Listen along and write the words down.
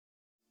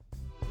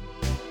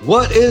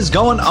What is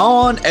going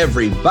on,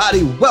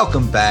 everybody?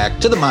 Welcome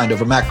back to the Mind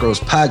Over Macros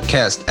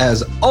podcast.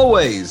 As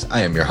always,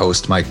 I am your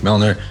host, Mike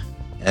Milner.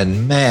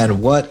 And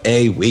man, what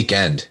a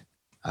weekend.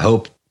 I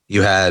hope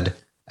you had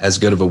as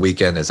good of a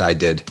weekend as I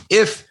did.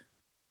 If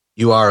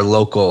you are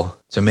local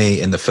to me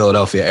in the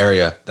Philadelphia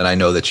area, then I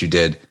know that you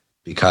did,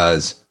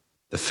 because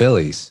the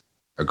Phillies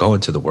are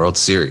going to the World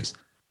Series.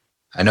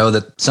 I know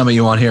that some of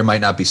you on here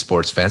might not be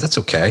sports fans. That's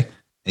okay.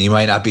 And you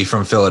might not be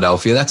from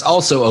Philadelphia. That's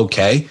also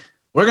okay.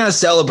 We're going to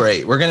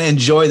celebrate. We're going to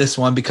enjoy this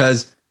one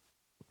because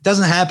it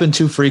doesn't happen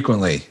too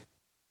frequently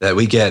that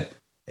we get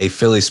a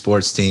Philly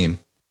sports team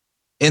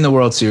in the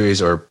World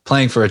Series or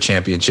playing for a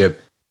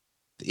championship.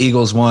 The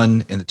Eagles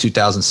won in the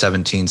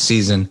 2017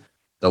 season.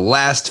 The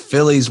last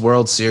Phillies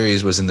World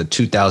Series was in the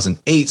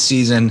 2008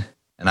 season,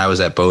 and I was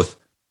at both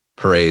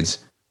parades,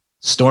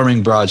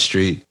 storming Broad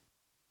Street,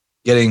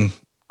 getting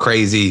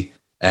crazy.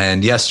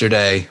 And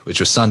yesterday, which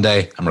was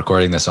Sunday, I'm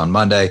recording this on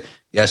Monday.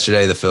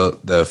 Yesterday,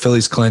 the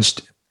Phillies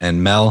clinched,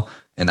 and Mel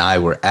and I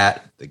were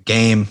at the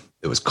game.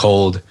 It was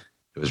cold.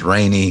 It was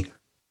rainy.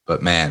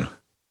 But man,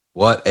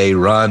 what a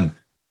run.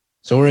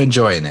 So we're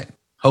enjoying it.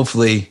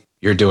 Hopefully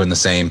you're doing the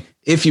same.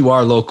 If you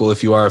are local,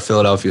 if you are a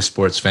Philadelphia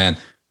sports fan,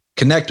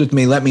 connect with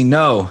me. Let me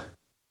know,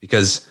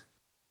 because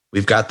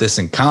we've got this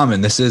in common.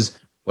 This is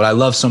what I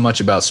love so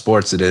much about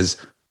sports. It is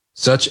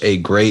such a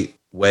great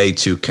way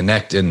to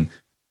connect and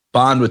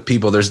bond with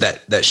people. There's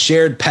that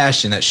shared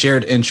passion, that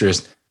shared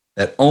interest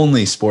that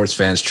only sports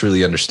fans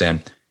truly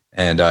understand.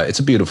 And it's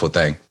a beautiful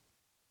thing.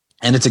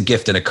 And it's a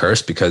gift and a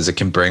curse, because it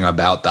can bring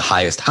about the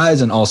highest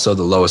highs and also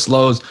the lowest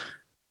lows.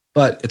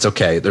 But it's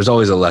okay. There's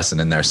always a lesson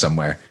in there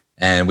somewhere.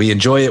 And we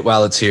enjoy it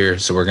while it's here.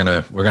 So we're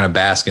gonna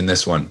bask in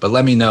this one. But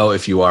let me know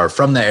if you are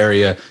from the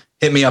area.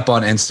 Hit me up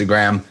on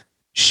Instagram.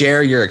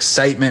 Share your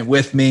excitement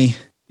with me.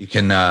 You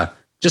can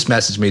just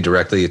message me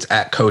directly. It's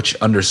at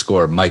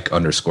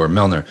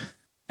Coach_Mike_Milner.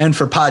 And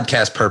for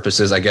podcast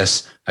purposes, I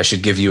guess I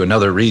should give you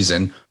another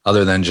reason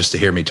other than just to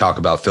hear me talk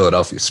about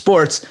Philadelphia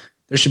sports.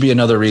 There should be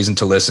another reason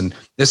to listen.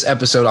 This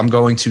episode, I'm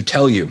going to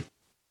tell you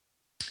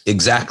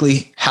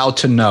exactly how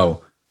to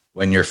know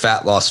when your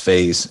fat loss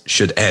phase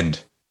should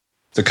end.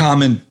 It's a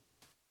common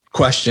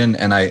question,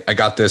 and I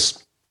got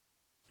this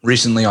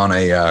recently on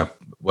a,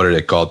 what are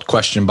they called?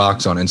 Question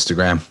box on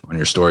Instagram, on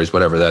your stories,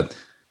 whatever that,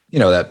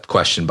 that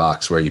question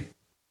box where you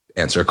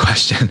answer a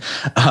question.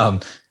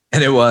 And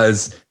it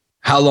was,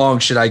 how long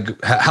should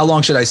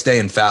I stay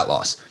in fat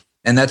loss?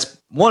 And that's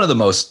one of the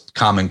most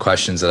common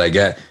questions that I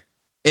get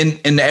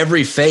in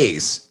every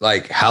phase.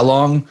 Like, how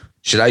long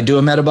should I do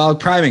a metabolic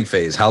priming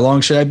phase? How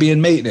long should I be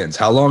in maintenance?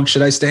 How long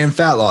should I stay in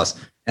fat loss?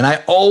 And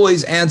I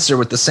always answer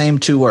with the same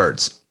two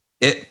words.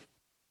 It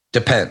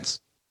depends.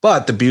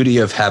 But the beauty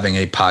of having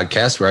a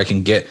podcast where I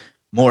can get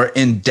more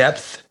in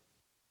depth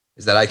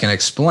is that I can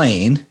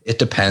explain it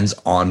depends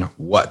on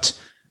what.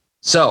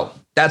 So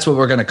that's what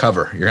we're going to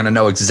cover. You're going to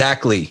know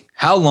exactly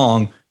how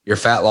long your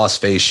fat loss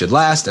phase should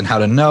last and how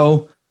to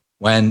know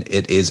when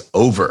it is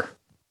over.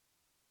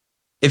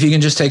 If you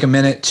can just take a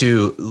minute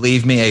to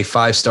leave me a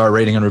 5-star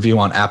rating and review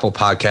on Apple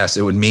Podcasts,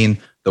 it would mean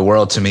the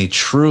world to me.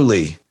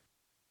 Truly,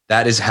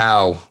 that is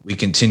how we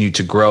continue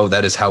to grow.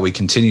 That is how we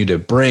continue to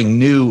bring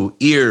new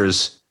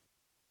ears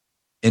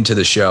into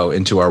the show,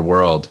 into our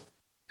world.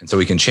 And so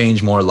we can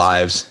change more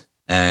lives.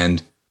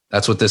 And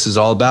that's what this is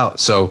all about.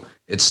 So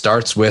it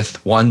starts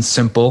with one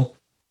simple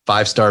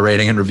 5-star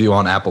rating and review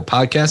on Apple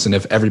Podcasts. And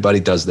if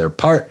everybody does their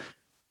part,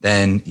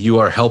 then you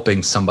are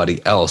helping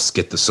somebody else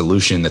get the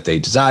solution that they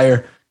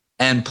desire.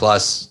 And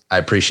plus, I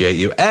appreciate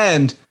you.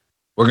 And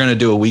we're going to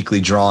do a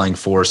weekly drawing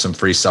for some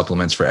free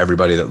supplements for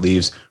everybody that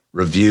leaves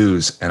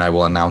reviews. And I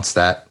will announce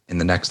that in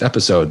the next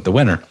episode, the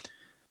winner.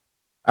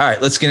 All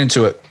right, let's get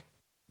into it.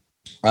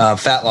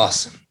 Fat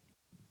loss.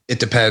 It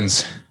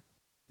depends.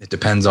 It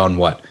depends on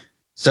what.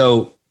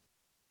 So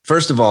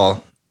first of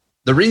all,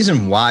 the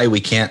reason why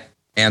we can't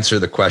answer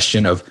the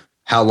question of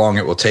how long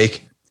it will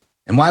take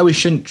and why we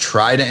shouldn't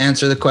try to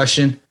answer the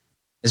question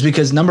is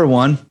because, number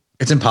one,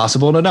 it's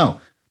impossible to know.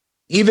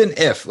 Even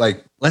if,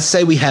 let's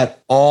say we had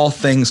all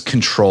things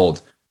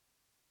controlled,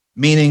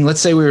 meaning let's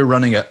say we were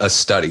running a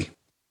study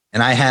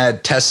and I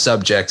had test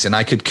subjects and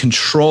I could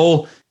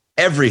control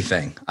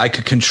everything. I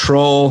could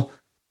control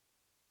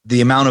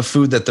the amount of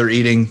food that they're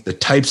eating, the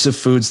types of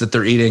foods that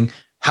they're eating,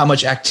 how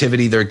much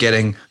activity they're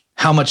getting,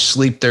 how much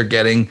sleep they're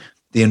getting,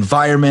 the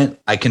environment.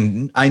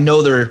 I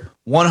know they're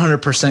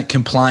 100%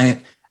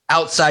 compliant.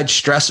 Outside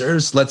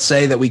stressors, let's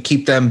say that we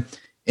keep them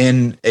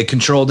in a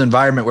controlled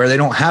environment where they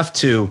don't have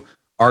to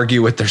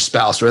argue with their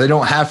spouse, where they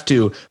don't have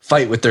to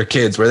fight with their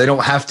kids, where they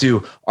don't have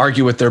to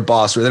argue with their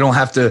boss, where they don't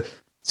have to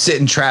sit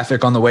in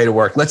traffic on the way to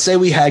work. Let's say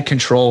we had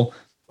control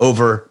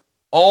over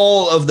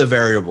all of the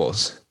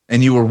variables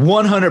and you were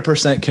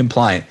 100%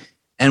 compliant,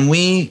 and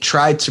we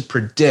tried to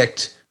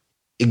predict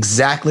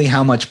exactly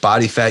how much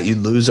body fat you'd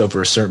lose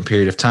over a certain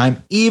period of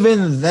time.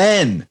 Even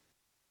then,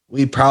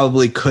 we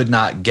probably could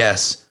not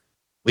guess.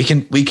 We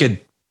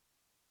could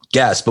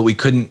guess, but we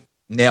couldn't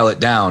nail it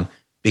down,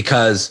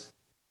 because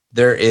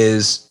there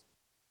is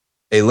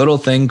a little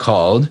thing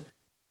called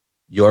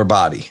your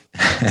body.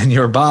 and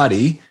your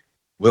body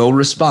will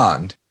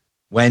respond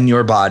when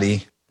your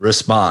body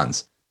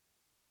responds.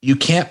 You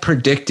can't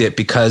predict it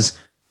because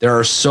there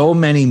are so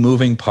many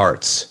moving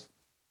parts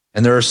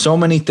and there are so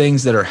many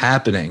things that are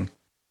happening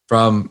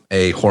from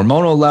a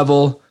hormonal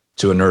level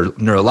to a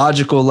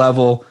neurological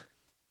level,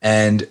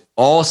 and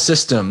all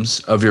systems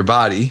of your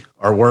body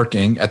are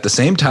working at the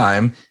same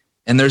time.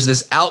 And there's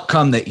this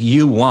outcome that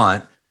you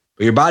want,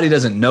 but your body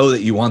doesn't know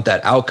that you want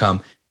that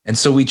outcome. And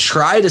so we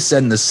try to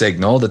send the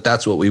signal that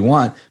that's what we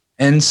want.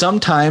 And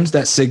sometimes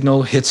that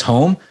signal hits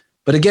home.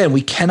 But again,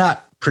 we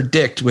cannot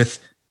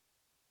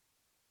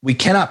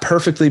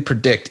perfectly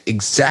predict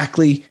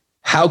exactly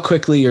how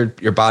quickly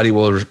your body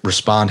will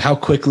respond, how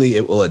quickly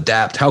it will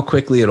adapt, how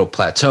quickly it'll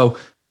plateau.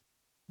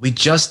 We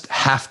just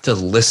have to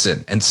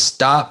listen and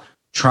stop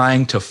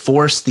trying to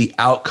force the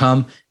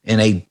outcome in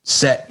a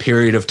set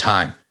period of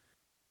time.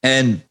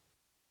 And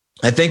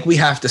I think we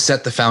have to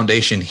set the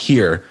foundation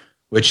here,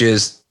 which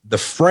is the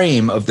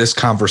frame of this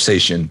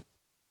conversation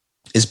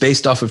is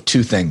based off of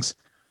two things.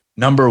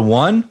 Number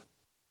one,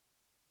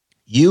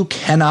 you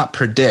cannot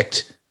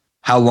predict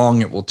how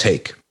long it will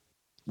take.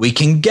 We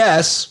can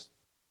guess,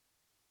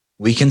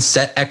 we can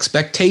set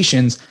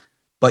expectations,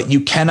 but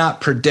you cannot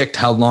predict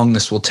how long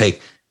this will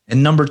take.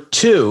 And number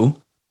two,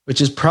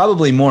 which is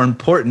probably more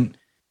important,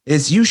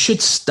 is you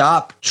should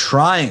stop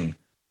trying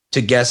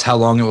to guess how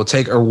long it will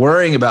take or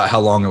worrying about how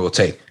long it will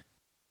take.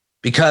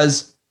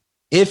 Because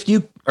if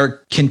you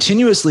are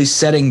continuously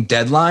setting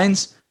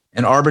deadlines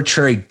and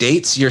arbitrary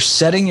dates, you're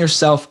setting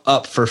yourself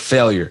up for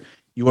failure.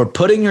 You are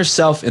putting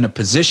yourself in a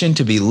position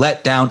to be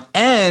let down,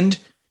 and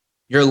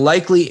you're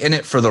likely in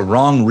it for the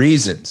wrong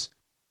reasons.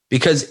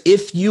 Because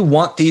if you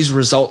want these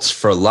results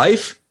for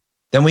life,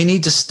 then we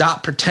need to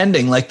stop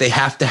pretending like they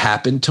have to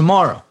happen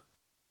tomorrow.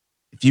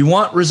 If you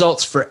want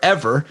results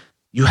forever,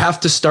 you have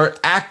to start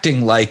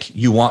acting like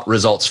you want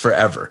results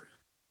forever.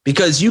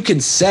 Because you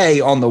can say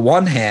on the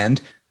one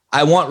hand,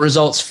 I want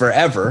results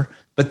forever,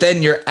 but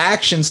then your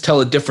actions tell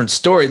a different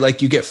story.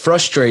 Like you get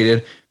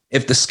frustrated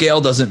if the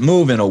scale doesn't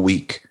move in a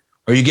week,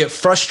 or you get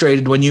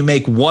frustrated when you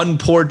make one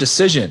poor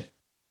decision,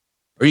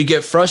 or you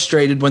get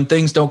frustrated when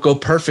things don't go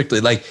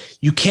perfectly. Like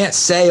you can't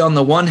say on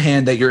the one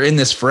hand that you're in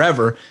this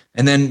forever,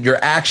 and then your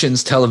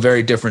actions tell a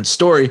very different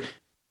story.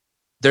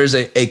 There's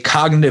a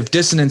cognitive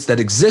dissonance that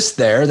exists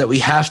there that we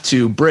have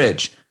to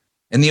bridge.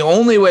 And the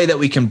only way that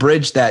we can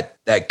bridge that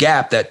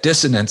gap, that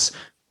dissonance,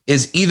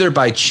 is either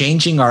by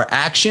changing our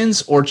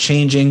actions or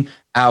changing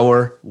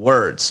our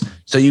words.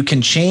 So you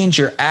can change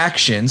your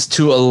actions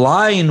to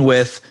align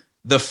with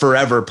the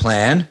forever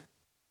plan,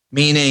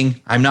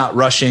 meaning I'm not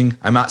rushing,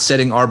 I'm not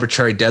setting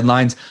arbitrary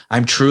deadlines.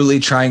 I'm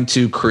truly trying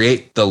to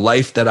create the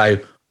life that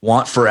I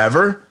want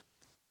forever,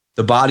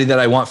 the body that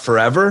I want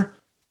forever.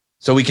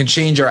 So we can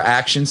change our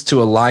actions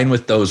to align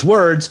with those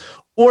words,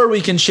 or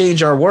we can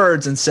change our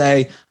words and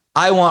say,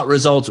 I want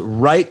results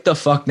right the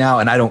fuck now,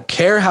 and I don't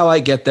care how I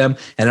get them,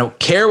 and I don't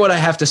care what I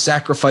have to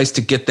sacrifice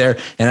to get there,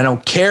 and I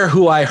don't care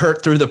who I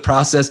hurt through the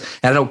process,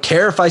 and I don't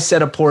care if I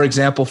set a poor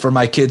example for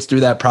my kids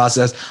through that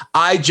process.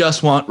 I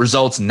just want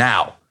results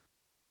now.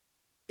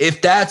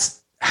 If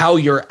that's how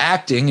you're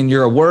acting and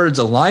your words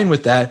align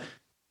with that,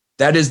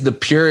 that is the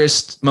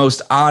purest,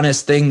 most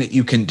honest thing that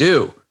you can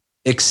do.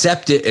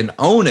 Accept it and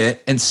own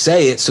it and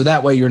say it, so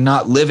that way you're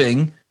not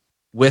living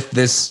with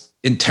this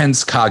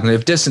intense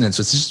cognitive dissonance,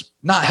 which is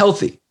not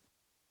healthy.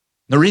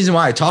 The reason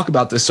why I talk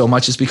about this so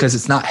much is because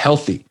it's not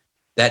healthy.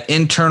 That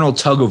internal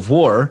tug of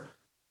war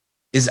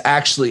is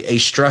actually a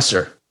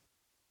stressor,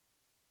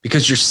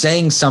 because you're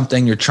saying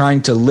something, you're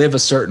trying to live a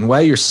certain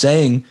way. You're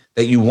saying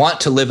that you want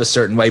to live a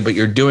certain way, but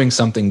you're doing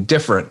something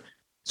different.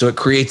 So it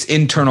creates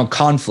internal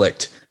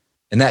conflict,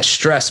 and that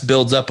stress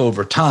builds up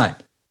over time.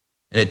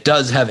 And it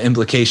does have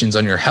implications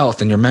on your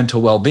health and your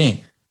mental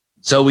well-being.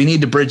 So we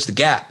need to bridge the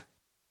gap.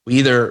 We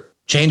either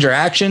change our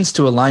actions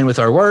to align with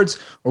our words,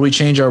 or we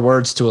change our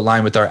words to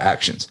align with our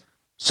actions.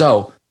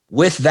 So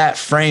with that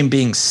frame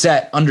being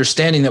set,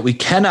 understanding that we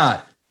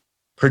cannot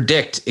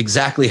predict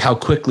exactly how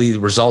quickly the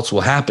results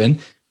will happen.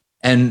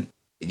 And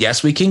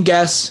yes, we can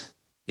guess.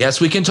 Yes,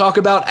 we can talk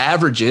about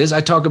averages.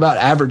 I talk about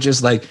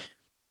averages like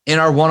in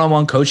our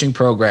one-on-one coaching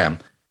program.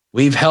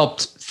 We've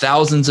helped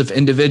thousands of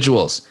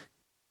individuals.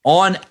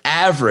 On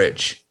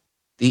average,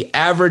 the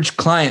average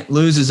client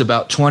loses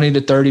about 20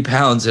 to 30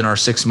 pounds in our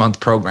 6-month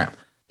program.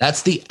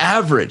 That's the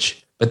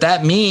average. But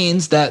that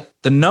means that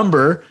the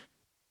number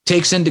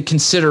takes into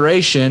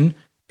consideration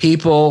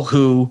people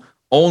who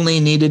only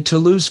needed to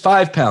lose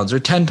 5 pounds or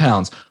 10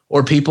 pounds,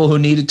 or people who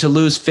needed to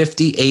lose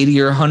 50,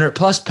 80, or 100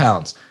 plus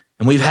pounds.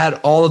 And we've had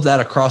all of that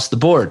across the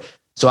board.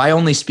 So I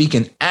only speak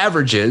in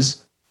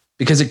averages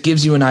because it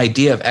gives you an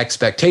idea of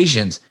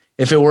expectations.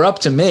 If it were up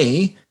to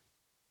me,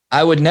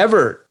 I would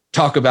never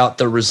talk about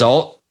the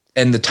result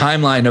and the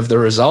timeline of the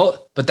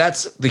result, but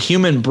that's the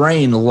human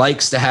brain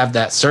likes to have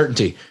that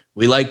certainty.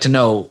 We like to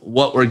know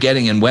what we're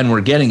getting and when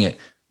we're getting it.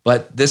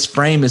 But this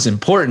frame is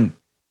important.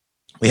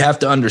 We have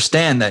to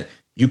understand that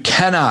you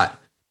cannot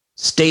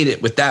state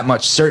it with that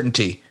much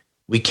certainty.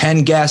 We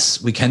can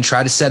guess, we can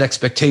try to set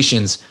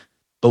expectations,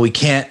 but we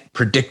can't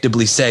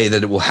predictably say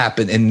that it will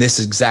happen in this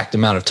exact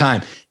amount of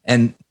time.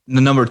 And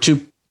the number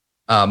two,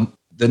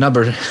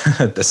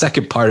 the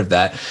second part of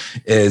that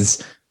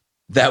is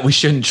that we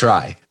shouldn't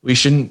try. We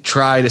shouldn't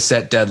try to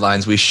set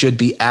deadlines. We should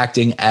be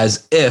acting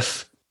as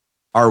if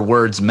our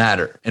words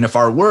matter. And if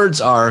our words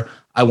are,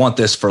 I want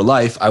this for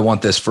life, I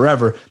want this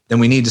forever, then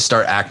we need to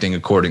start acting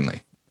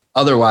accordingly.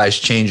 Otherwise,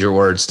 change your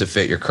words to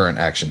fit your current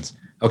actions.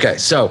 Okay,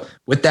 so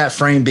with that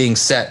frame being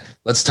set,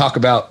 let's talk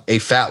about a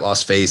fat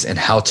loss phase and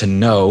how to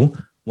know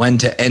when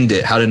to end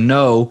it, how to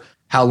know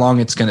how long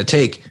it's going to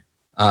take,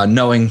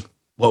 knowing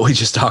what we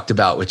just talked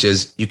about, which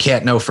is you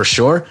can't know for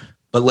sure,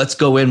 but let's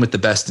go in with the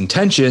best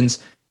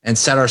intentions and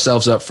set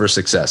ourselves up for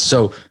success.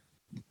 So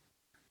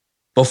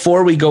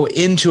before we go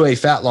into a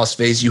fat loss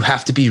phase, you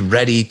have to be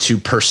ready to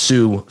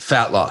pursue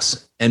fat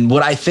loss. And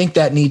what I think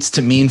that needs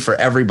to mean for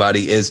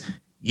everybody is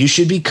you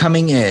should be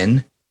coming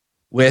in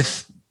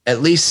with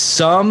at least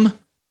some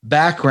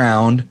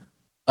background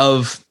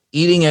of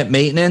eating at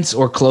maintenance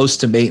or close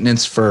to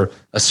maintenance for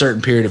a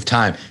certain period of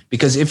time.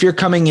 Because if you're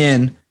coming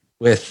in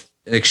with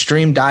an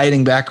extreme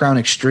dieting background,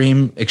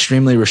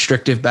 extremely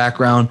restrictive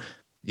background,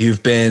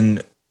 you've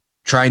been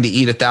trying to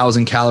eat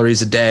 1,000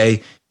 calories a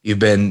day, you've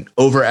been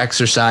over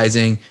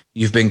exercising,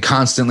 you've been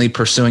constantly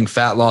pursuing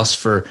fat loss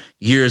for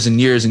years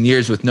and years and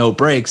years with no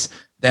breaks,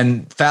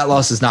 then fat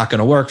loss is not going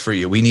to work for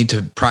you. We need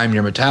to prime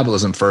your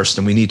metabolism first,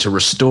 and we need to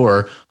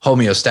restore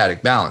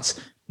homeostatic balance.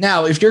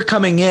 Now, if you're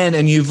coming in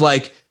and you've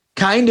like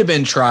kind of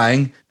been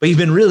trying, but you've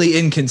been really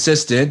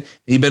inconsistent,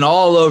 you've been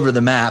all over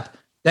the map,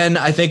 then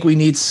I think we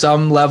need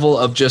some level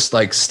of just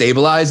like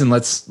stabilize and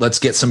let's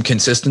get some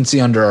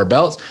consistency under our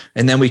belts,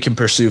 and then we can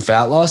pursue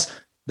fat loss.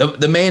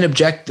 The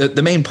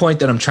main point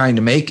that I'm trying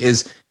to make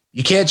is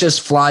you can't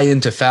just fly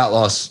into fat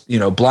loss,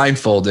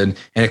 blindfolded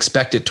and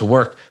expect it to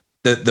work.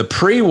 The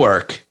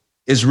pre-work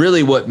is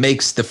really what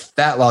makes the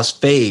fat loss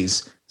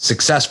phase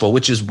successful,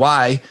 which is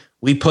why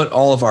we put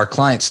all of our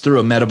clients through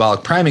a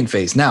metabolic priming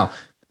phase. Now,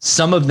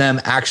 some of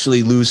them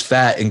actually lose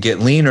fat and get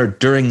leaner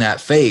during that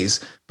phase,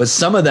 but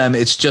some of them,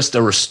 it's just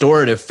a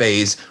restorative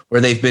phase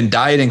where they've been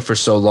dieting for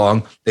so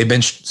long. They've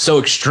been so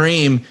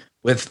extreme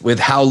with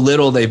how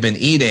little they've been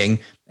eating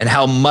and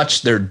how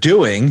much they're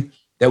doing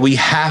that we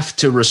have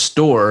to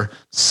restore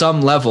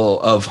some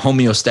level of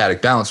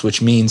homeostatic balance,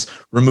 which means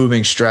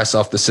removing stress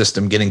off the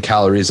system, getting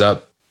calories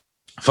up,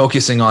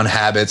 focusing on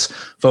habits,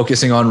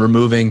 focusing on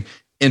removing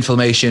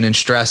inflammation and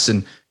stress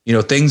and,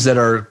 things that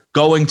are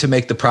going to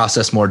make the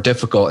process more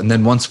difficult. And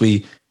then once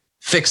we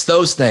fix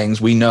those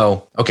things, we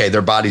know, okay,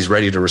 their body's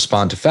ready to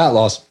respond to fat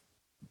loss.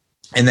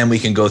 And then we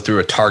can go through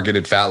a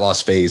targeted fat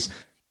loss phase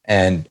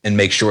and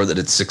make sure that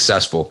it's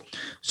successful.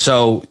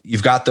 So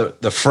you've got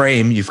the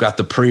frame, you've got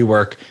the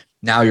pre-work.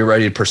 Now you're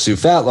ready to pursue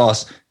fat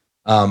loss.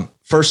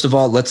 First of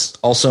all, let's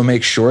also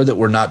make sure that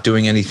we're not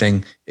doing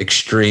anything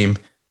extreme,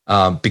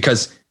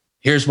 because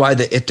here's why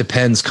the it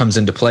depends comes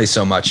into play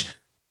so much.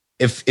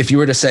 If you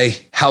were to say,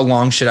 how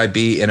long should I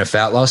be in a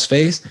fat loss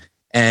phase?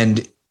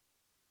 And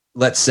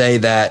let's say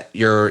that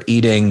you're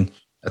eating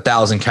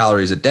 1,000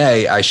 calories a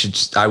day,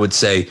 I would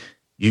say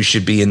you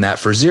should be in that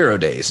for 0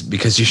 days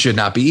because you should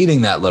not be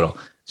eating that little.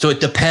 So it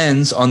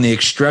depends on the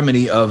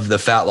extremity of the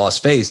fat loss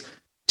phase.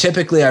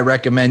 Typically, I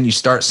recommend you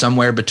start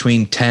somewhere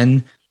between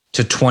 10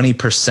 to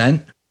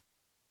 20%,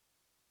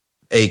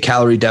 a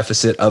calorie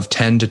deficit of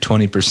 10 to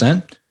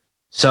 20%.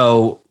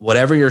 So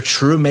whatever your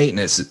true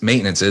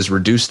maintenance is,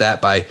 reduce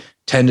that by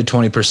 10 to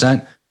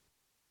 20%.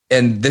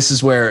 And this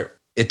is where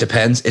it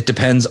depends. It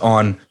depends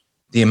on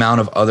the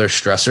amount of other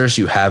stressors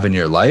you have in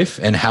your life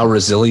and how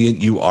resilient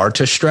you are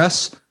to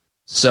stress.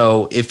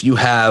 So if you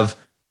have,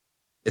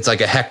 it's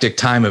like a hectic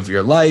time of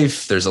your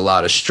life, there's a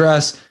lot of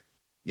stress,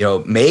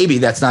 maybe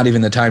that's not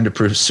even the time to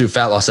pursue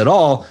fat loss at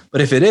all.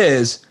 But if it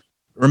is,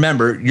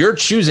 remember, you're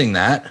choosing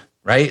that,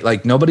 right?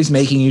 Like nobody's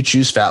making you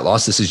choose fat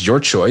loss. This is your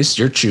choice.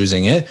 You're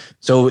choosing it.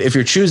 So if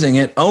you're choosing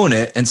it, own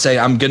it and say,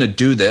 I'm going to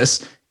do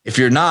this. If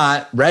you're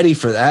not ready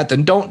for that,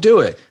 then don't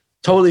do it.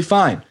 Totally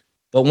fine.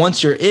 But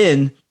once you're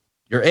in,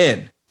 you're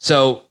in.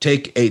 So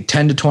take a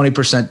 10 to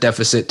 20%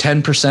 deficit,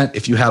 10%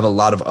 if you have a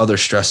lot of other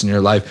stress in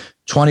your life,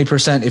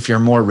 20% if you're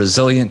more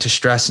resilient to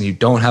stress and you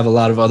don't have a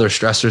lot of other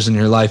stressors in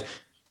your life.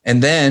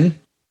 And then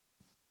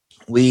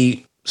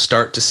we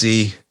start to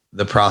see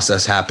the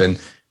process happen.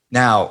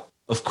 Now,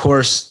 of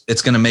course,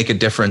 it's going to make a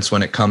difference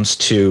when it comes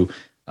to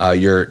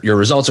your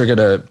results are going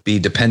to be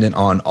dependent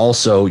on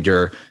also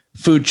your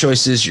food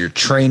choices, your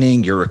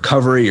training, your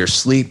recovery, your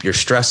sleep, your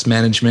stress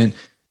management.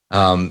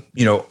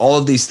 All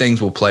of these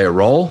things will play a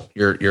role.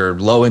 Your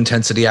low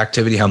intensity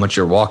activity, how much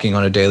you're walking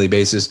on a daily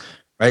basis,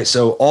 right?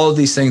 So all of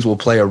these things will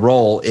play a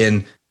role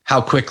in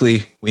how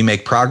quickly we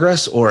make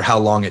progress or how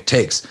long it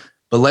takes.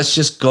 But let's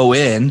just go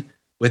in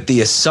with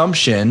the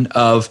assumption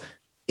of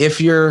if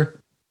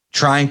you're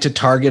trying to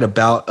target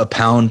about a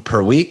pound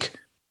per week,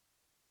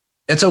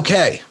 it's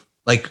okay.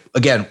 Like,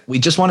 again, we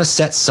just want to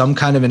set some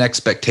kind of an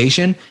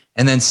expectation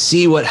and then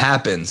see what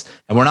happens.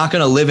 And we're not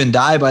going to live and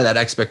die by that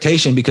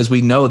expectation because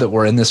we know that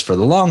we're in this for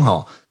the long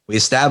haul. We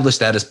established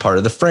that as part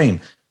of the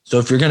frame. So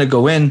if you're going to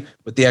go in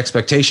with the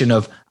expectation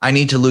of, I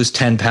need to lose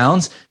 10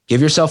 pounds,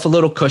 give yourself a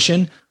little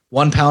cushion.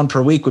 1 pound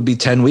per week would be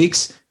 10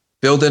 weeks.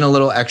 Build in a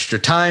little extra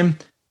time,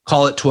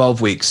 call it 12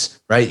 weeks,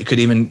 right? You could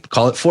even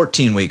call it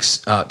 14 weeks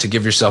to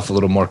give yourself a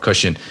little more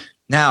cushion.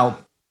 Now,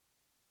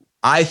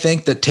 I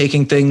think that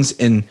taking things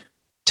in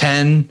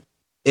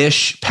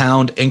 10-ish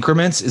pound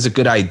increments is a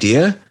good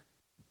idea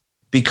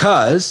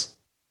because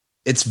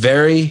it's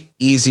very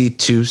easy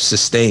to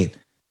sustain.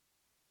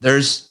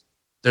 There's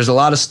a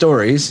lot of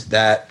stories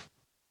that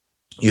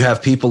you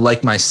have people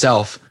like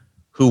myself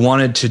who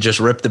wanted to just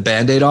rip the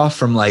Band-Aid off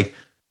from like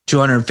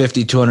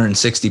 250,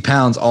 260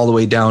 pounds all the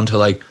way down to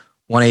like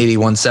 180,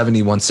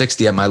 170,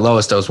 160. At my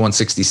lowest, I was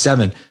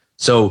 167.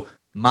 So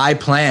my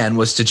plan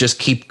was to just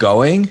keep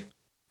going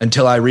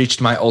until I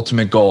reached my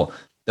ultimate goal.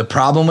 The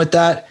problem with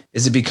that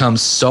is it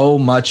becomes so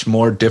much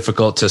more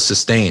difficult to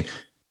sustain.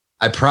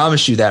 I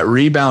promise you that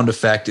rebound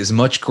effect is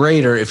much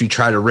greater if you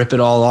try to rip it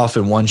all off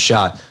in one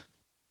shot.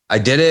 I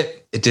did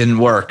it. It didn't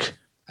work.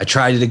 I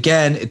tried it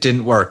again. It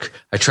didn't work.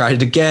 I tried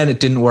it again.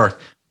 It didn't work.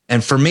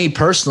 And for me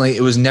personally,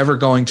 it was never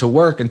going to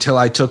work until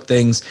I took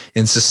things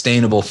in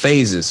sustainable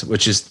phases,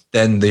 which is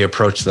then the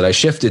approach that I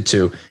shifted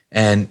to.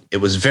 And it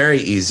was very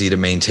easy to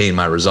maintain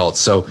my results.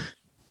 So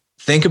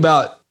think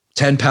about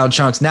 10-pound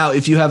chunks. Now,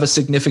 if you have a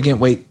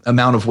significant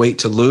amount of weight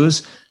to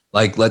lose,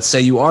 like let's say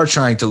you are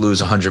trying to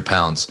lose 100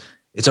 pounds,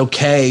 it's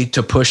okay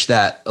to push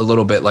that a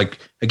little bit. Like,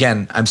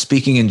 again, I'm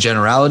speaking in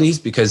generalities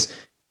because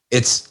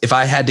if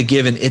I had to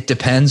give an it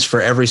depends for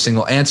every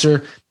single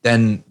answer,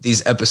 then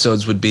these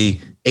episodes would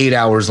be 8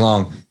 hours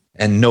long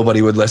and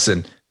nobody would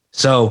listen.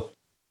 So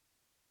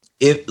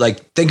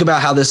think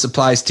about how this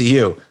applies to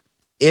you.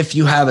 If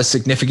you have a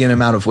significant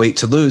amount of weight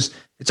to lose,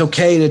 it's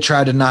okay to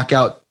try to knock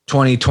out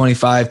 20,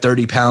 25,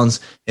 30 pounds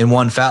in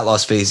one fat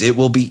loss phase. It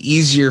will be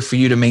easier for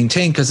you to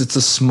maintain because it's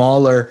a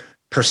smaller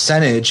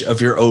percentage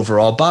of your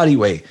overall body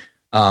weight.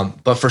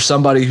 But for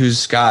somebody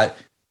who's got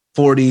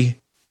 40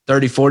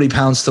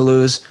 pounds to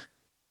lose,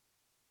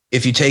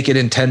 if you take it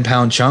in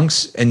 10-pound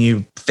chunks and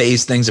you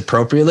phase things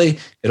appropriately,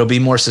 it'll be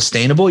more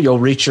sustainable. You'll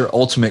reach your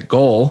ultimate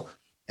goal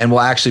and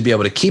will actually be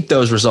able to keep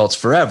those results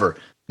forever.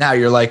 Now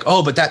you're like,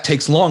 oh, but that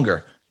takes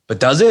longer. But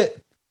does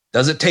it?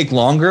 Does it take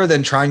longer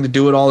than trying to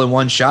do it all in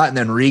one shot and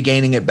then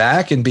regaining it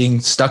back and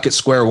being stuck at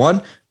square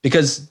one?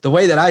 Because the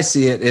way that I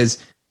see it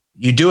is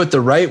you do it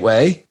the right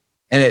way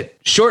and it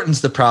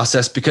shortens the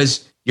process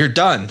because you're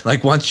done.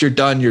 Like once you're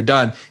done, you're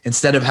done.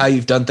 Instead of how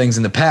you've done things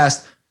in the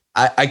past,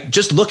 I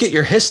just look at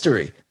your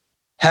history.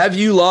 Have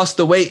you lost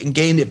the weight and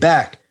gained it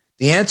back?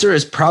 The answer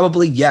is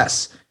probably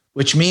yes,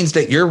 which means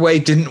that your way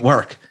didn't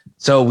work.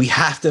 So we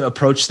have to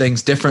approach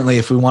things differently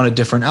if we want a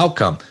different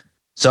outcome.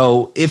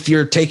 So if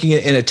you're taking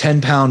it in a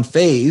 10-pound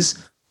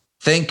phase,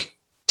 think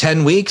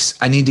 10 weeks.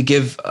 I need to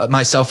give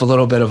myself a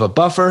little bit of a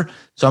buffer.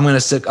 So I'm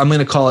going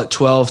to call it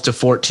 12 to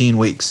 14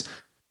 weeks.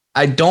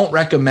 I don't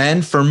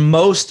recommend for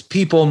most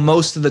people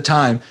most of the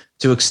time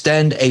to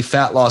extend a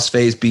fat loss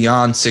phase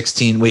beyond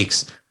 16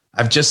 weeks.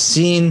 I've just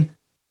seen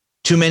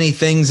too many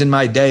things in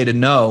my day to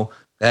know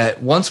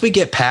that once we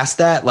get past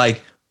that,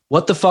 like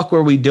what the fuck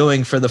were we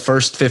doing for the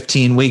first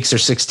 15 weeks or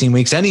 16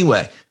 weeks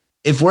anyway?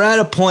 If we're at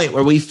a point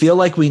where we feel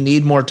like we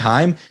need more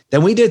time,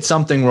 then we did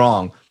something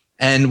wrong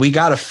and we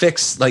got to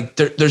fix, like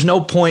there's no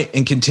point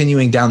in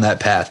continuing down that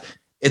path.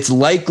 It's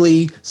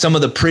likely some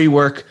of the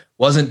pre-work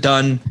wasn't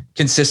done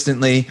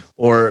consistently,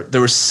 or there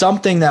was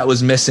something that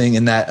was missing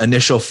in that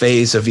initial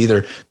phase of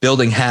either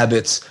building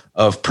habits,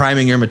 of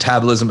priming your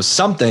metabolism, or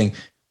something,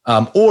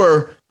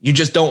 or you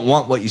just don't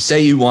want what you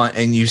say you want,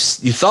 and you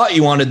thought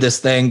you wanted this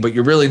thing, but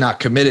you're really not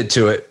committed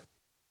to it.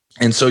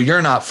 And so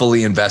you're not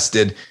fully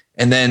invested,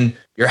 and then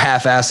you're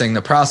half-assing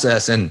the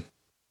process, and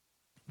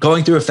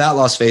going through a fat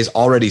loss phase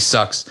already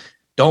sucks.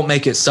 Don't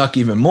make it suck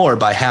even more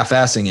by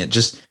half-assing it.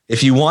 Just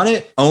if you want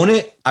it, own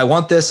it. I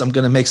want this. I'm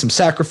going to make some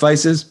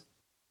sacrifices.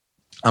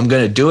 I'm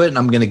going to do it, and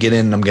I'm going to get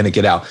in, and I'm going to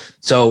get out.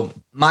 So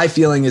my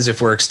feeling is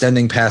if we're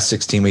extending past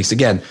 16 weeks,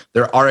 again,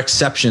 there are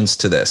exceptions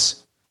to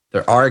this.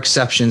 There are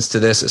exceptions to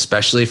this,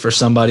 especially for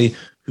somebody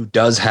who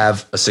does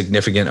have a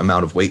significant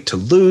amount of weight to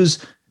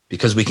lose,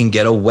 because we can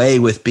get away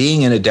with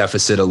being in a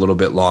deficit a little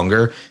bit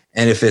longer.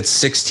 And if it's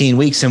 16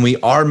 weeks and we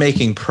are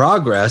making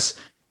progress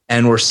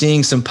and we're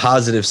seeing some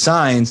positive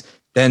signs,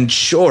 then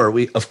sure,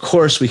 of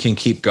course we can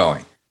keep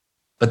going.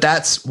 But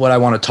that's what I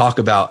want to talk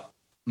about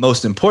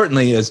most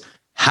importantly is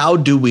how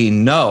do we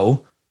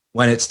know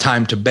when it's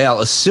time to bail,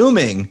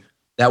 assuming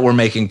that we're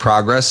making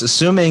progress,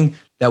 assuming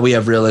that we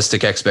have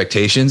realistic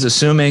expectations,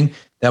 assuming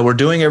that we're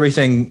doing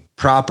everything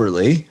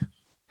properly.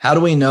 How do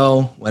we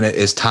know when it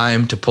is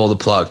time to pull the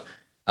plug?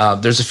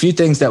 There's a few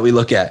things that we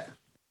look at.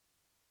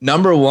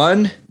 Number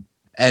one,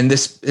 and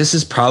this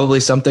is probably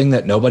something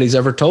that nobody's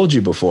ever told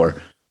you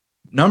before.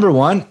 Number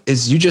one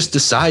is you just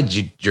decide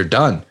you're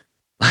done.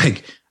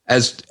 Like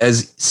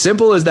as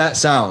simple as that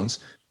sounds,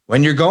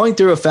 when you're going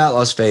through a fat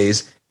loss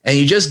phase and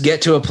you just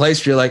get to a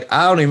place where you're like,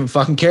 I don't even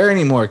fucking care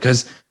anymore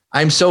because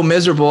I'm so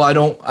miserable. I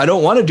don't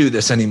want to do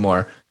this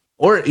anymore.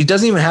 Or it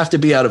doesn't even have to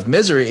be out of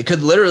misery. It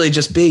could literally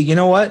just be, you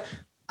know what?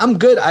 I'm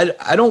good.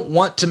 I don't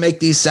want to make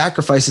these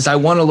sacrifices. I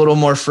want a little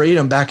more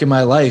freedom back in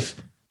my life.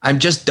 I'm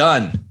just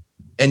done.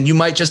 And you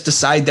might just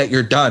decide that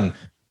you're done.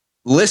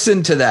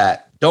 Listen to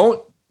that.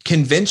 Don't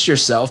convince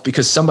yourself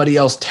because somebody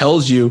else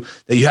tells you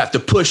that you have to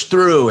push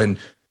through and,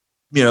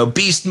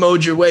 beast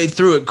mode your way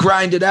through it,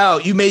 grind it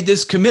out. You made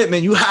this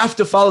commitment. You have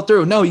to follow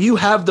through. No, you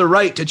have the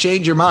right to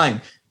change your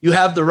mind. You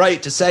have the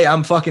right to say,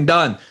 I'm fucking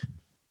done.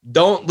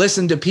 Don't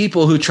listen to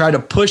people who try to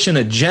push an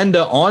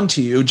agenda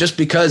onto you just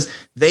because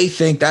they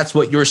think that's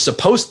what you're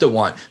supposed to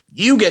want.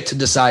 You get to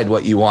decide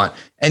what you want.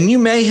 And you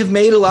may have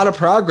made a lot of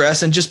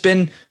progress and just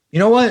been, you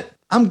know what?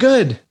 I'm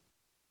good.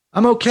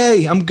 I'm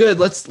okay. I'm good.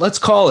 Let's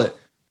call it.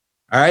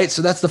 All right.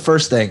 So that's the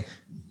first thing.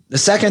 The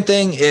second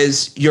thing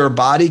is your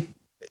body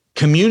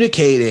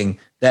communicating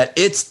that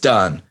it's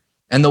done.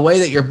 And the way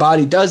that your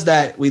body does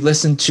that, we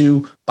listen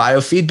to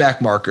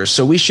biofeedback markers.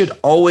 So we should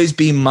always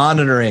be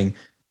monitoring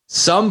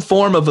some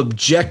form of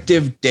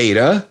objective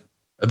data.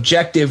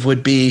 Objective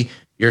would be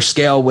your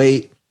scale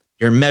weight,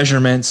 your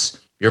measurements,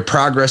 your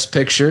progress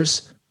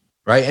pictures,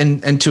 right?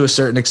 And to a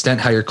certain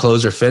extent, how your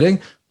clothes are fitting.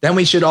 Then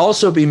we should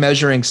also be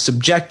measuring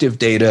subjective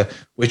data,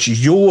 which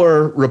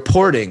you're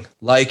reporting,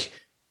 like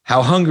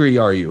how hungry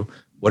are you?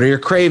 What are your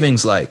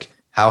cravings like?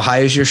 How high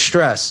is your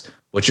stress?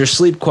 What's your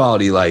sleep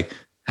quality like?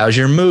 How's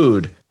your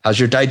mood? How's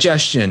your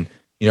digestion?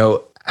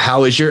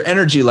 How is your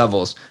energy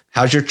levels?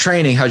 How's your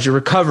training? How's your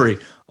recovery?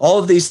 All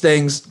of these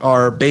things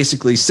are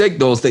basically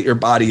signals that your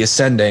body is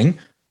sending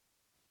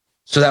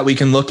so that we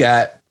can look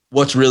at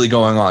what's really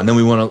going on. Then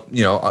we want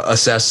to,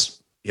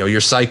 assess,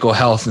 your cycle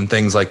health and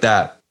things like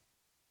that.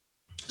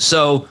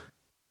 So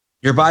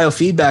your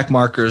biofeedback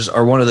markers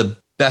are one of the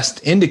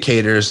best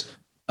indicators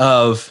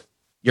of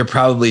you're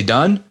probably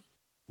done.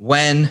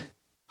 When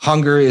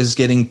hunger is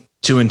getting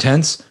too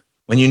intense,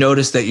 when you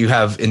notice that you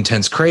have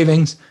intense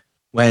cravings,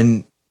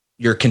 when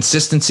your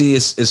consistency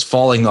is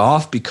falling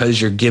off because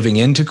you're giving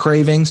into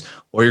cravings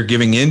or you're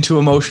giving into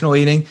emotional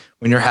eating,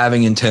 when you're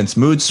having intense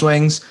mood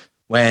swings,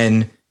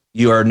 when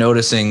you are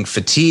noticing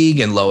fatigue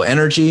and low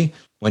energy,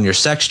 when your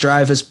sex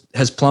drive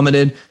has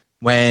plummeted,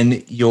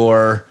 when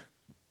your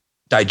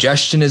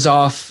digestion is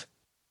off,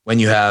 when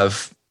you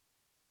have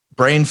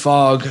brain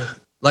fog,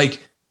 like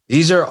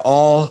these are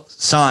all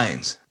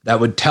signs that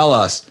would tell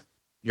us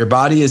your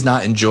body is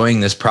not enjoying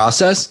this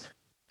process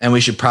and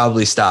we should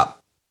probably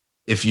stop.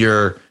 If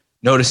you're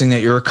noticing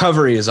that your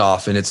recovery is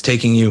off and it's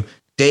taking you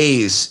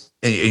days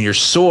and you're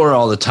sore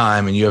all the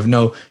time and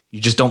you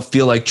just don't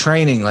feel like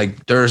training,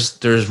 like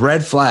there's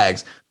red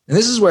flags. And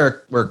this is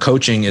where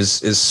coaching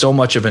is so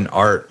much of an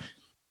art.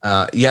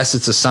 Yes,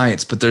 it's a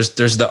science, but there's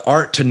the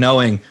art to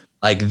knowing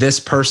like this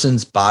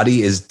person's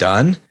body is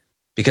done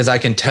because I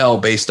can tell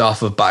based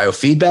off of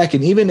biofeedback.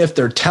 And even if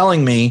they're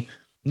telling me,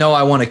 no,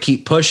 I want to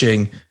keep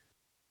pushing,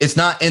 it's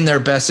not in their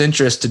best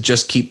interest to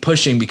just keep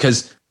pushing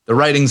because the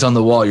writing's on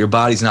the wall. Your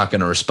body's not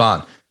going to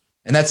respond.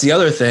 And that's the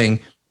other thing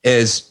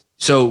is,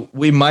 so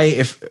we might,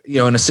 if,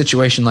 in a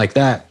situation like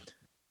that,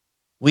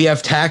 we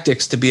have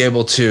tactics to be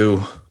able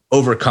to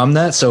overcome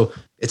that. So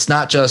it's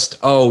not just,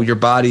 oh, your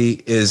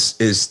body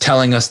is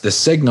telling us this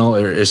signal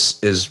or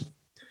is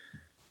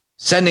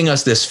sending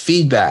us this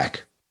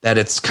feedback that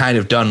it's kind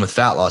of done with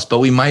fat loss, but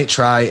we might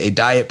try a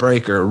diet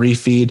break or a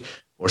refeed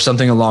or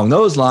something along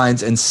those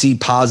lines and see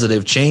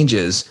positive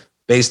changes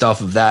based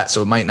off of that.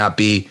 So it might not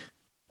be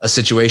a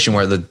situation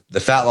where the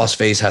fat loss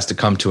phase has to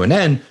come to an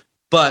end,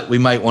 but we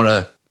might want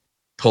to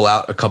pull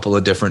out a couple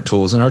of different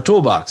tools in our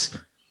toolbox.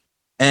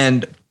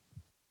 And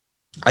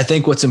I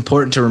think what's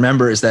important to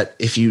remember is that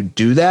if you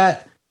do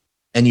that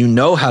and you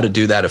know how to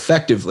do that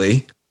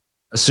effectively,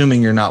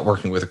 assuming you're not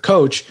working with a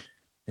coach,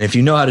 and if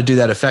you know how to do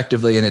that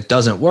effectively and it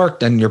doesn't work,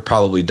 then you're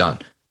probably done.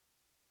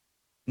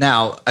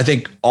 Now, I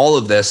think all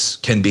of this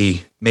can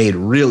be made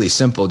really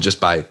simple just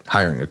by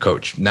hiring a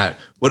coach. And that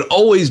would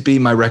always be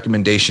my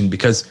recommendation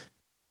because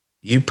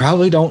you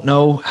probably don't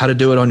know how to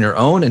do it on your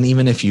own. And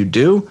even if you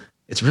do,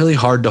 it's really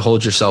hard to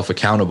hold yourself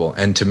accountable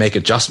and to make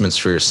adjustments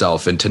for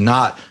yourself and to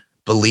not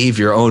believe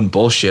your own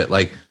bullshit.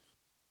 Like,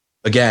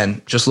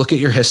 again, just look at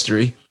your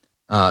history.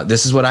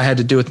 This is what I had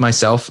to do with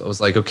myself. I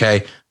was like,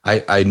 okay,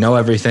 I know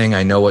everything.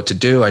 I know what to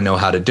do. I know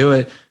how to do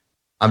it.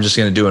 I'm just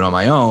going to do it on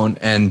my own.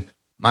 And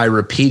my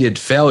repeated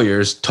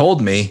failures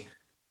told me,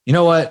 you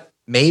know what?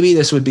 Maybe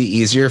this would be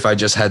easier if I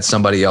just had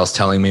somebody else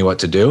telling me what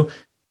to do.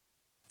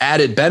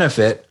 Added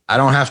benefit, I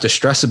don't have to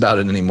stress about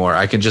it anymore.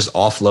 I can just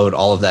offload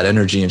all of that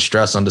energy and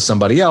stress onto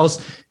somebody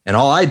else. And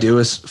all I do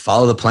is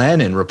follow the plan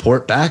and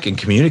report back and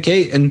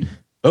communicate and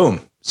boom,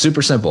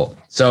 super simple.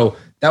 So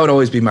that would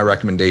always be my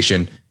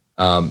recommendation,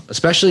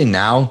 especially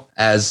now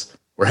as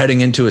we're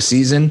heading into a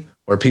season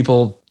where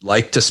people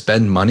like to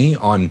spend money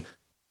on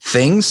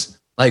things.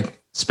 Like,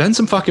 spend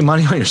some fucking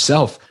money on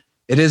yourself.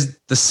 It is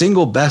the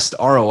single best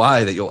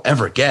ROI that you'll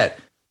ever get.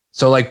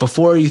 So like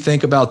before you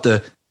think about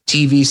the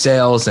TV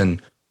sales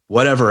and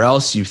whatever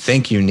else you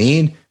think you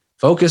need,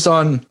 focus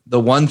on the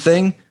one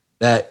thing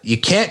that you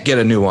can't get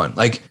a new one.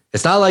 Like,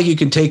 it's not like you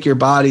can take your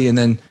body and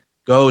then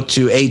go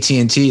to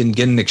AT&T and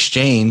get an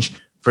exchange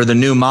for the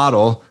new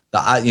model,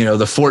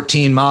 the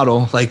 14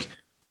 model. Like,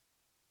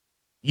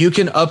 You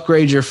can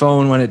upgrade your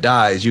phone when it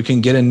dies. You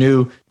can get a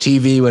new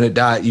TV when it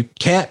dies. You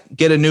can't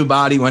get a new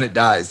body when it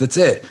dies. That's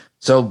it.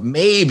 So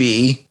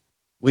maybe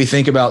we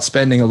think about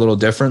spending a little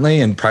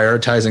differently and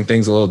prioritizing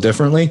things a little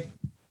differently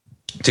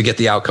to get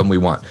the outcome we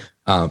want.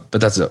 But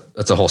that's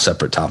a whole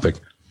separate topic.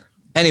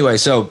 Anyway,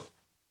 so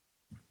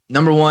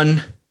number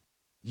one,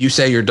 you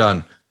say you're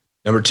done.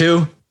 Number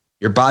two,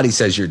 your body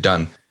says you're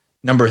done.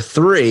 Number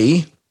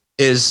three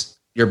is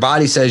your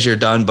body says you're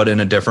done, but in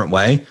a different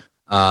way.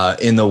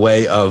 In the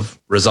way of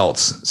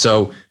results.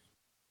 So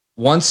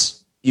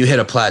once you hit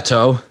a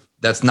plateau,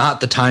 that's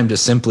not the time to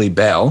simply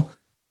bail,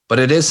 but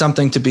it is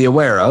something to be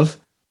aware of.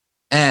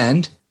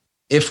 And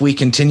if we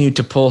continue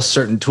to pull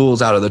certain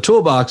tools out of the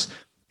toolbox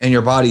and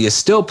your body is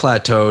still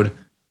plateaued,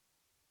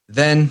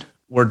 then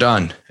we're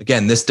done.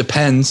 Again, this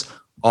depends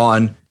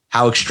on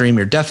how extreme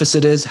your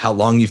deficit is, how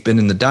long you've been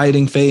in the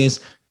dieting phase,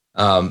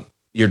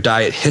 your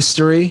diet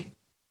history.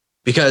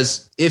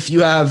 Because if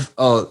you have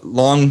a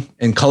long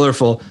and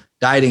colorful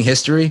dieting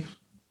history,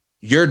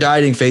 your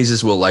dieting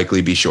phases will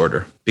likely be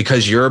shorter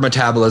because your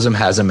metabolism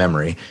has a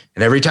memory.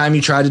 And every time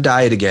you try to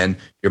diet again,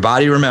 your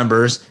body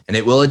remembers and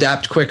it will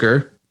adapt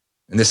quicker.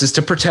 And this is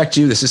to protect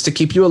you. This is to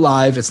keep you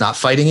alive. It's not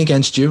fighting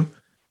against you,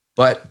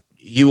 but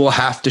you will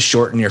have to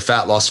shorten your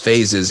fat loss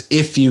phases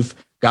if you've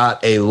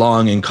got a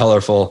long and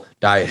colorful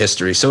diet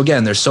history. So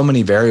again, there's so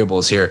many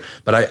variables here,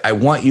 but I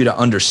want you to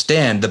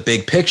understand the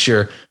big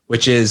picture,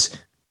 which is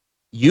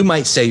you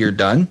might say you're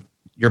done.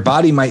 Your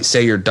body might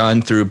say you're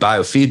done through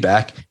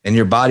biofeedback, and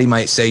your body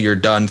might say you're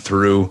done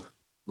through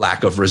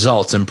lack of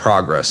results and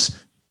progress.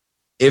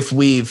 If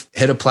we've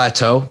hit a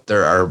plateau,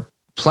 there are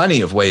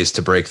plenty of ways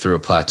to break through a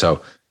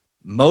plateau.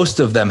 Most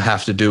of them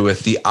have to do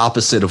with the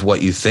opposite of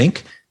what you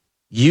think.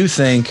 You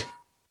think,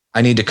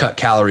 I need to cut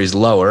calories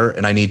lower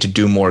and I need to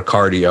do more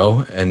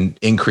cardio and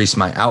increase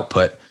my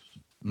output.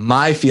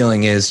 My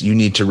feeling is you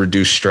need to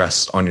reduce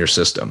stress on your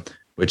system,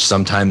 which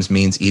sometimes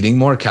means eating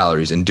more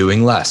calories and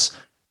doing less.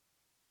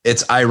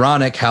 It's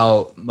ironic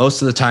how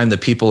most of the time the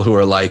people who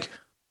are like,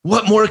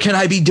 what more can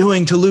I be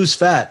doing to lose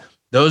fat?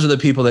 Those are the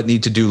people that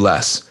need to do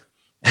less.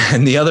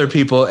 And the other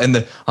people,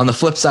 and on the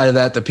flip side of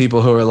that, the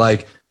people who are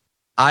like,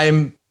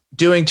 I'm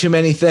doing too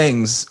many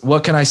things.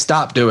 What can I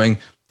stop doing?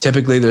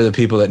 Typically, they're the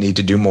people that need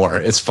to do more.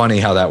 It's funny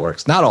how that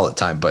works. Not all the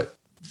time, but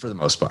for the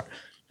most part.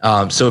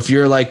 So if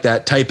you're like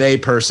that type A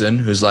person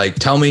who's like,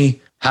 tell me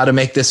how to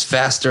make this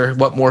faster.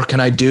 What more can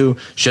I do?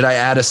 Should I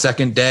add a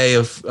second day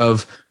of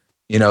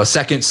a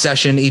second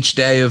session each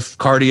day of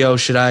cardio?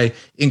 Should I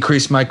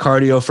increase my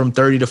cardio from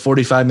 30 to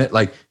 45 minutes?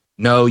 Like,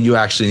 no, you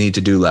actually need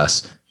to do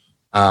less.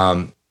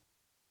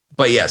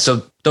 But yeah,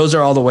 so those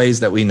are all the ways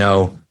that we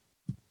know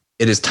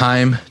it is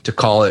time to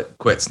call it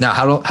quits. Now,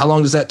 how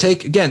long does that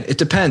take? Again, it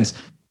depends.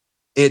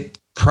 It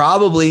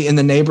probably in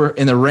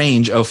the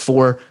range of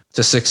 4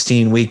 to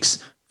 16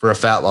 weeks for a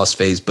fat loss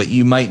phase, but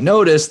you might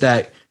notice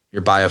that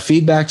your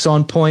biofeedback's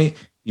on point.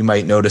 You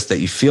might notice that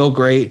you feel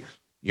great.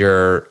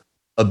 Your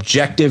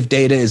objective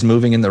data is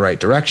moving in the right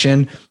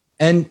direction,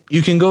 and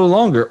you can go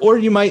longer, or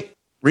you might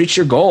reach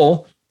your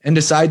goal and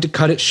decide to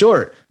cut it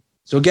short.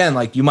 So again,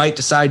 like you might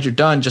decide you're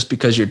done just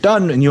because you're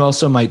done, and you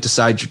also might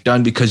decide you're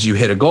done because you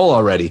hit a goal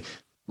already.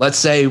 Let's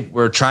say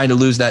we're trying to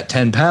lose that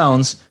 10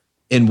 pounds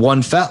in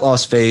one fat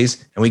loss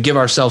phase, and we give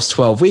ourselves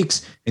 12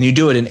 weeks, and you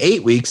do it in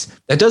 8 weeks.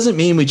 That doesn't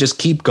mean we just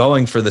keep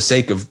going for the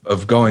sake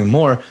of going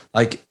more.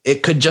 Like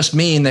it could just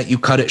mean that you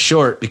cut it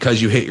short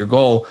because you hit your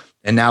goal,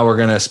 and now we're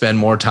going to spend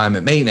more time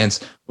at maintenance,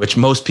 which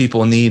most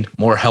people need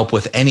more help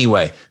with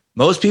anyway.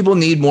 Most people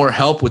need more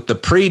help with the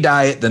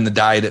pre-diet than the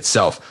diet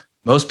itself.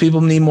 Most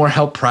people need more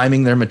help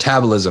priming their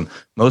metabolism.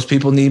 Most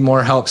people need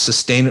more help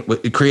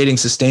creating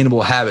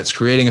sustainable habits,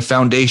 creating a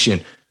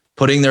foundation,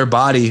 putting their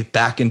body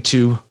back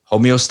into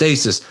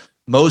homeostasis.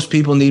 Most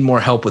people need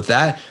more help with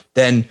that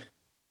than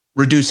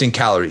reducing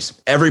calories.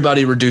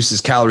 Everybody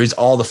reduces calories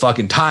all the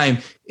fucking time.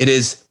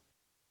 It's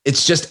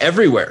just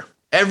everywhere.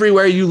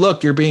 Everywhere you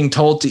look, you're being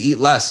told to eat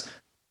less.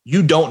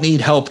 You don't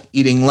need help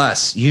eating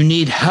less. You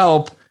need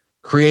help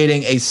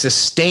creating a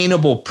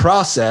sustainable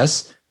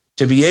process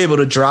to be able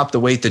to drop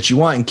the weight that you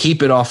want and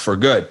keep it off for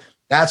good.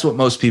 That's what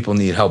most people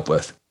need help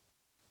with.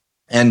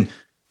 And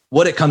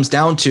what it comes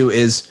down to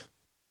is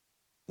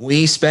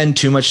we spend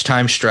too much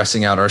time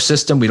stressing out our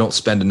system. We don't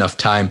spend enough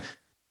time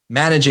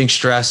managing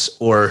stress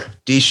or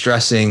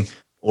de-stressing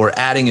or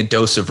adding a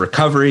dose of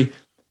recovery.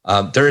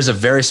 There is a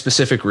very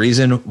specific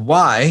reason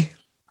why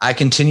I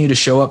continue to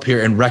show up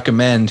here and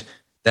recommend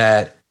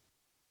that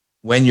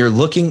when you're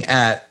looking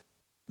at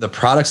the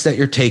products that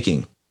you're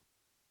taking,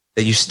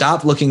 that you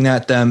stop looking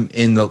at them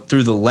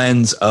through the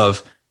lens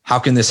of how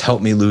can this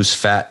help me lose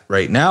fat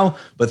right now,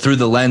 but through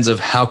the lens of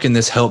how can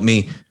this help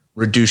me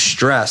reduce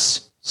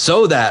stress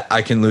so that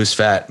I can lose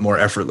fat more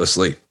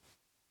effortlessly.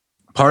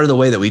 Part of the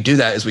way that we do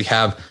that is we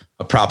have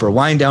a proper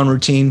wind down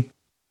routine.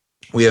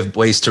 We have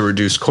ways to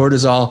reduce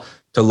cortisol,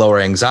 to lower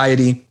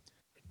anxiety.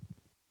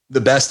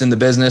 The best in the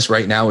business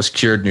right now is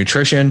Cured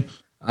Nutrition.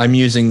 I'm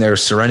using their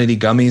Serenity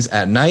gummies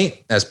at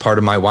night as part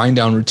of my wind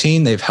down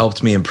routine. They've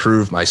helped me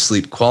improve my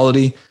sleep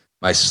quality,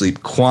 my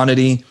sleep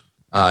quantity.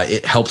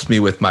 It helps me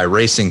with my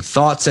racing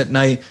thoughts at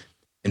night.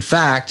 In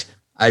fact,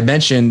 I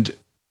mentioned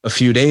a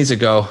few days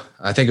ago,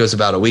 I think it was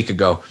about a week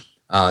ago,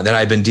 that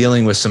I've been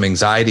dealing with some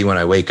anxiety when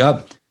I wake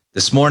up.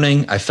 This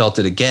morning, I felt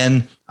it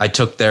again. I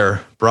took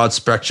their broad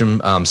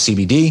spectrum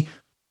CBD,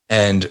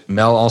 and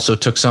Mel also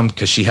took some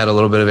because she had a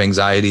little bit of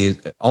anxiety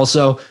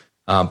also,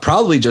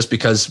 probably just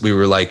because we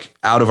were like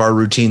out of our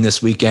routine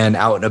this weekend,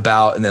 out and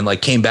about, and then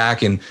like came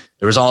back and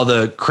there was all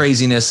the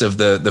craziness of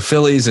the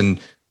Phillies,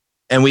 and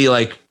we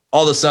like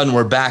all of a sudden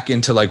we're back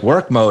into like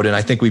work mode. And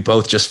I think we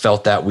both just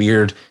felt that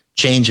weird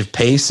change of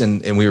pace,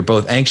 and we were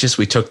both anxious.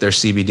 We took their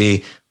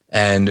CBD,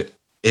 and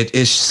it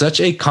is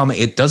such a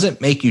calming, it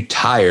doesn't make you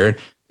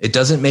tired. It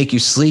doesn't make you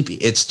sleepy.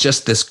 It's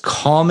just this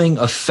calming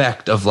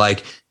effect of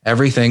like,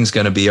 everything's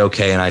going to be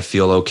okay. And I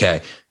feel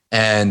okay.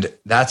 And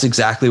that's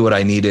exactly what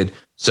I needed.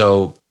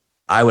 So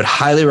I would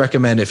highly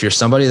recommend, if you're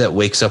somebody that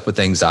wakes up with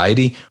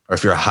anxiety, or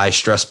if you're a high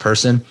stress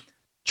person,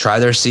 try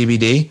their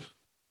CBD.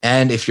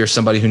 And if you're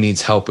somebody who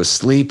needs help with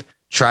sleep,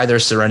 try their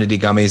Serenity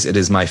Gummies. It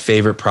is my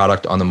favorite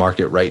product on the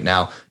market right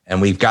now. And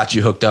we've got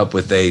you hooked up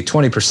with a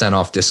 20%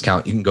 off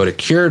discount. You can go to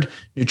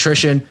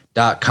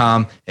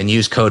curednutrition.com and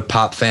use code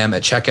POPFAM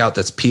at checkout.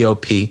 That's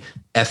POPFAM.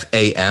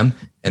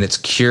 And it's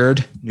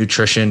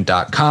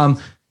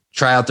curednutrition.com.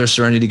 Try out their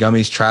Serenity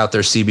Gummies, try out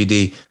their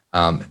CBD,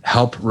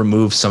 help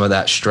remove some of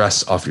that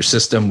stress off your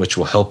system, which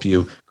will help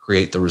you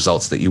create the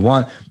results that you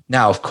want.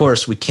 Now, of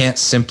course, we can't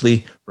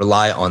simply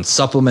rely on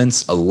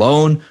supplements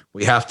alone.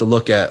 We have to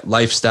look at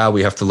lifestyle.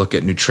 We have to look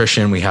at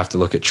nutrition. We have to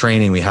look at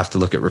training. We have to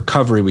look at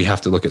recovery. We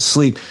have to look at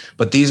sleep.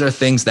 But these are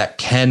things that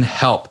can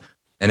help.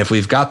 And if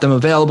we've got them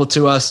available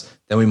to us,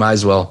 then we might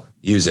as well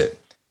use it.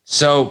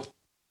 So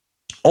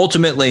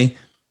ultimately,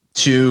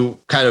 to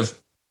kind of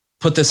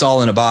put this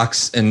all in a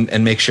box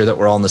and make sure that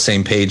we're all on the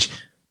same page,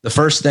 the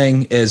first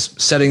thing is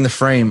setting the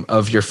frame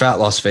of your fat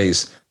loss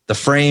phase. The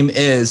frame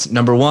is,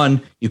 number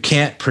one, you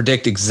can't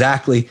predict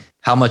exactly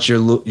how much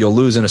you'll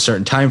lose in a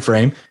certain time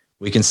frame.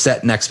 We can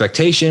set an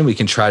expectation. We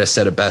can try to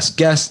set a best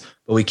guess,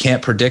 but we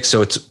can't predict.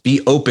 So it's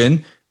be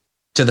open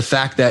to the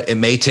fact that it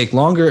may take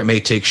longer, it may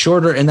take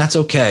shorter, and that's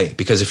okay.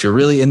 Because if you're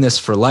really in this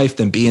for life,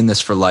 then be in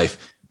this for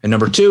life. And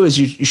number two is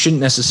you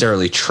shouldn't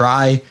necessarily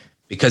try,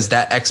 because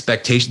that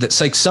expectation, that's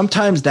like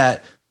sometimes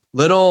that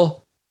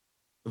little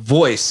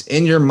voice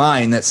in your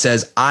mind that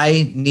says,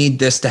 I need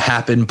this to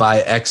happen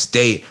by X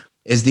date,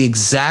 is the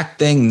exact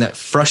thing that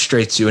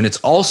frustrates you. And it's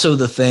also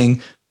the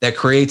thing that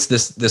creates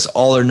this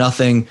all or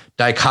nothing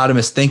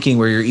dichotomous thinking,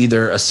 where you're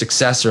either a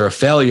success or a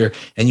failure,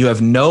 and you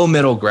have no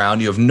middle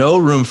ground. You have no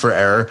room for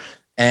error.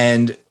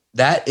 And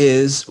that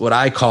is what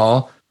I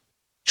call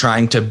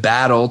trying to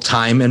battle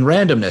time and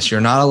randomness.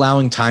 You're not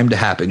allowing time to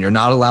happen. You're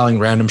not allowing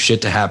random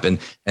shit to happen.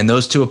 And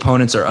those two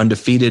opponents are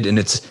undefeated. And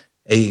it's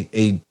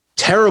a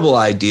terrible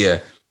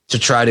idea to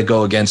try to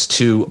go against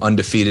two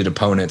undefeated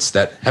opponents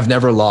that have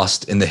never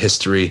lost in the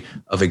history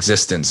of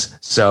existence.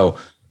 So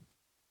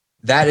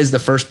that is the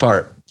first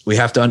part. We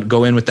have to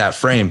go in with that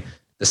frame.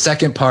 The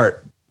second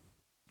part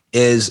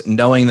is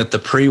knowing that the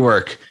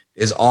pre-work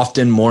is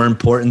often more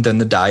important than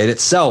the diet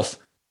itself.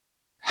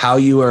 How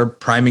you are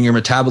priming your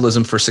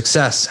metabolism for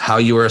success, how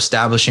you are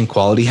establishing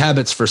quality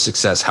habits for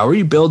success. How are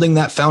you building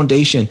that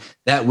foundation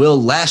that will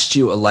last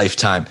you a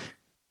lifetime?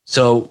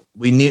 So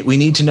we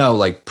need to know,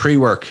 like,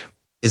 pre-work,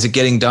 is it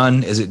getting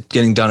done? Is it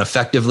getting done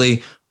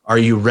effectively? Are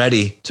you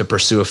ready to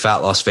pursue a fat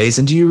loss phase?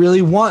 And do you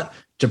really want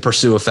to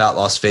pursue a fat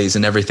loss phase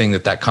and everything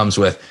that comes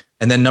with?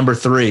 And then number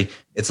three,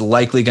 it's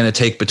likely going to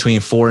take between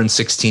 4 and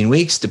 16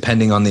 weeks,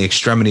 depending on the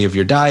extremity of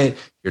your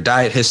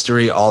diet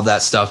history, all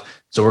that stuff.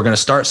 So we're going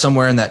to start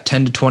somewhere in that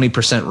 10 to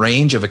 20%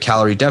 range of a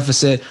calorie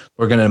deficit.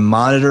 We're going to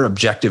monitor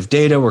objective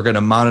data. We're going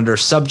to monitor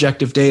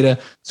subjective data.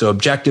 So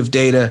objective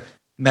data,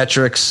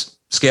 metrics,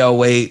 scale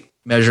weight,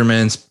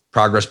 measurements,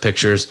 progress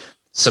pictures.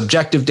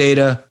 Subjective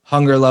data,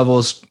 hunger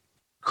levels,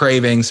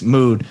 cravings,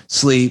 mood,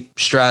 sleep,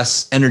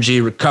 stress,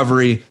 energy,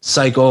 recovery,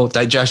 cycle,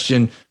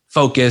 digestion,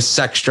 focus,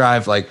 sex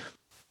drive. Like,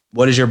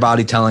 what is your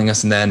body telling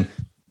us? And then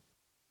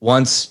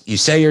once you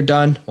say you're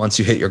done, once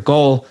you hit your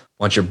goal,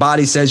 once your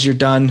body says you're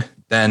done,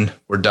 then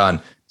we're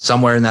done.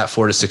 Somewhere in that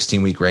 4 to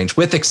 16 week range,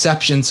 with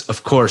exceptions,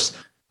 of course.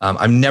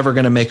 I'm never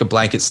going to make a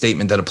blanket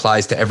statement that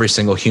applies to every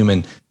single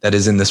human that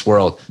is in this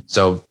world.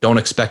 So don't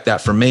expect that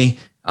from me,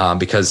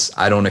 because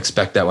I don't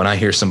expect that when I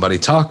hear somebody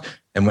talk.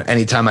 And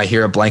anytime I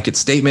hear a blanket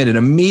statement, it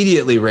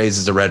immediately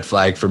raises a red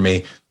flag for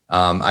me.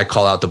 I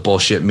call out the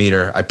bullshit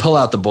meter. I pull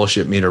out the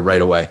bullshit meter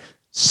right away.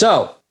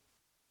 So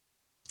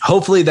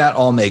hopefully that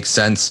all makes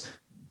sense.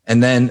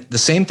 And then the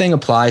same thing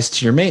applies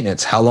to your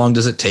maintenance. How long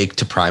does it take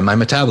to prime my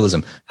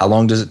metabolism? How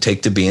long does it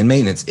take to be in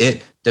maintenance?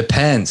 It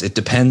depends. It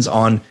depends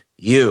on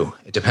you.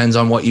 It depends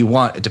on what you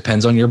want. It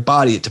depends on your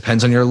body. It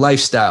depends on your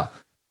lifestyle,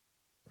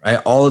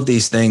 right? All of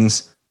these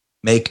things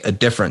make a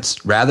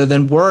difference. Rather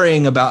than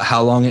worrying about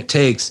how long it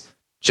takes,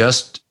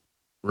 just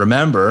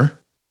remember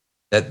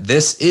that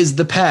this is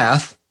the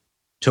path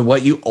to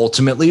what you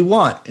ultimately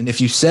want. And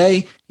if you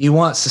say you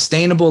want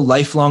sustainable,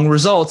 lifelong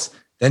results,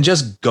 then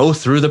just go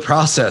through the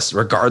process,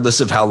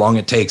 regardless of how long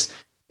it takes.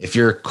 If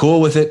you're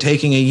cool with it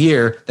taking a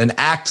year, then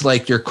act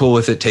like you're cool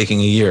with it taking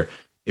a year.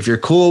 If you're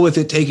cool with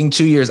it taking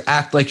 2 years,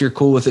 act like you're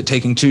cool with it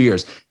taking 2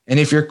 years. And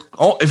if you're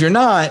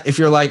not, if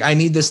you're like, I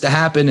need this to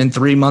happen in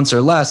 3 months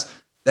or less,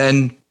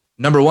 then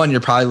number one, you're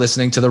probably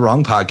listening to the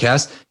wrong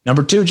podcast.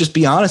 Number two, just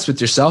be honest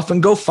with yourself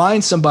and go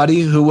find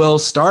somebody who will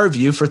starve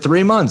you for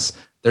 3 months.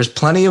 There's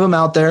plenty of them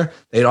out there.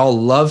 They'd all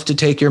love to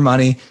take your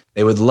money.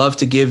 They would love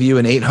to give you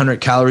an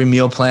 800 calorie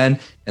meal plan,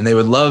 and they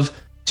would love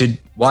to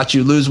watch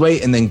you lose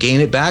weight and then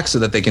gain it back so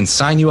that they can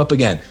sign you up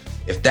again.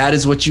 If that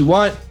is what you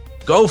want,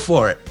 go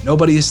for it.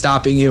 Nobody is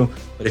stopping you.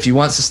 But if you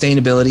want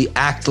sustainability,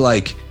 act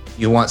like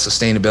you want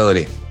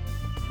sustainability.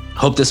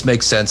 Hope this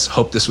makes sense.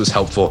 Hope this was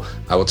helpful.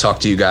 I will talk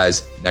to you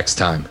guys next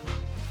time.